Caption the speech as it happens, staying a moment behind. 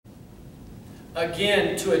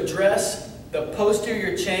Again, to address the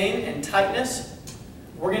posterior chain and tightness,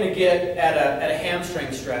 we're going to get at a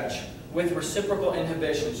hamstring stretch with reciprocal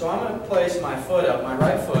inhibition. So I'm going to place my foot up, my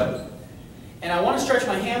right foot, and I want to stretch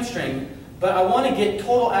my hamstring, but I want to get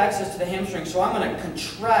total access to the hamstring, so I'm going to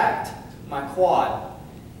contract my quad,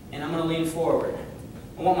 and I'm going to lean forward.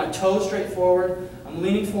 I want my toes straight forward. I'm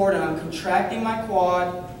leaning forward and I'm contracting my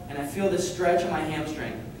quad, and I feel this stretch in my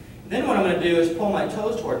hamstring. Then what I'm going to do is pull my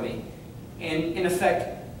toes toward me, and in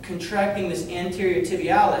effect contracting this anterior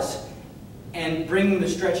tibialis and bringing the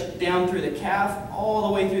stretch down through the calf all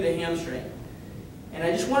the way through the hamstring. And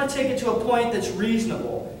I just want to take it to a point that's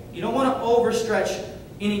reasonable. You don't want to overstretch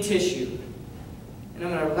any tissue. And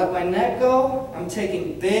I'm going to let my neck go. I'm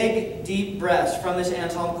taking big, deep breaths from this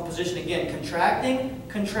anatomical position. Again, contracting,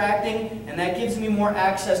 contracting, and that gives me more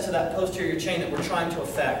access to that posterior chain that we're trying to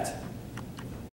affect.